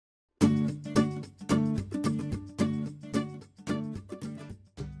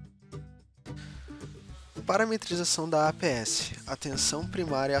Parametrização da APS, Atenção,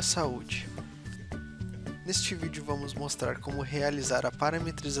 Primária à Saúde. Neste vídeo vamos mostrar como realizar a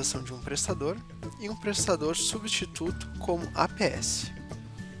parametrização de um prestador e um prestador substituto como APS.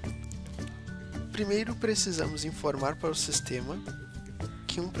 Primeiro precisamos informar para o sistema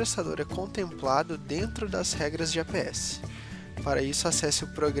que um prestador é contemplado dentro das regras de APS. Para isso, acesse o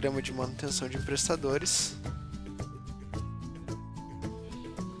programa de manutenção de prestadores,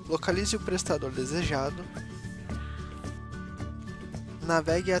 localize o prestador desejado,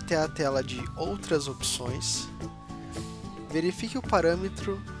 navegue até a tela de Outras opções, verifique o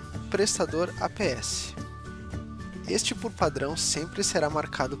parâmetro Prestador APS. Este, por padrão, sempre será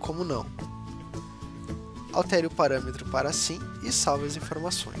marcado como não. Altere o parâmetro para sim e salve as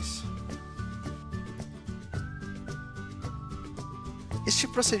informações. Este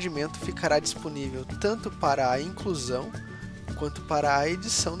procedimento ficará disponível tanto para a inclusão quanto para a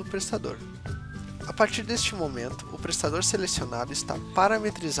edição do prestador. A partir deste momento, o prestador selecionado está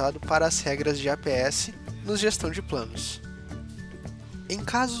parametrizado para as regras de APS no Gestão de Planos. Em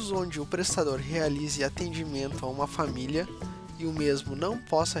casos onde o prestador realize atendimento a uma família e o mesmo não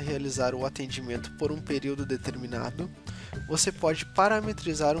possa realizar o atendimento por um período determinado, você pode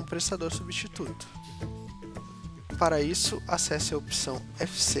parametrizar um prestador substituto. Para isso, acesse a opção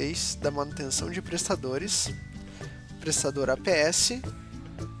F6 da manutenção de prestadores, Prestador APS,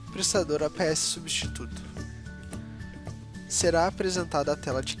 Prestador APS substituto. Será apresentada a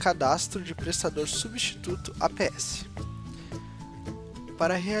tela de cadastro de prestador substituto APS.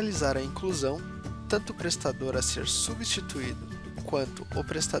 Para realizar a inclusão, tanto o prestador a ser substituído quanto o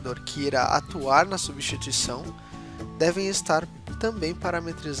prestador que irá atuar na substituição devem estar também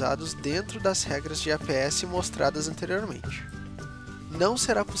parametrizados dentro das regras de APS mostradas anteriormente. Não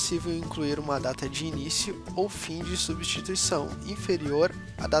será possível incluir uma data de início ou fim de substituição inferior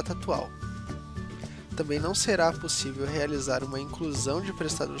à data atual. Também não será possível realizar uma inclusão de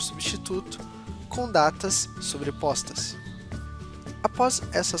prestador substituto com datas sobrepostas. Após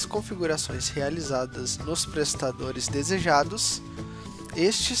essas configurações realizadas nos prestadores desejados,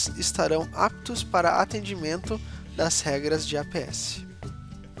 estes estarão aptos para atendimento das regras de APS.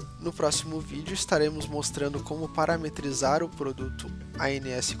 No próximo vídeo estaremos mostrando como parametrizar o produto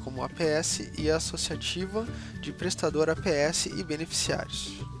ANS como APS e a associativa de prestador APS e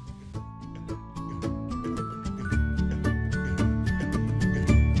beneficiários.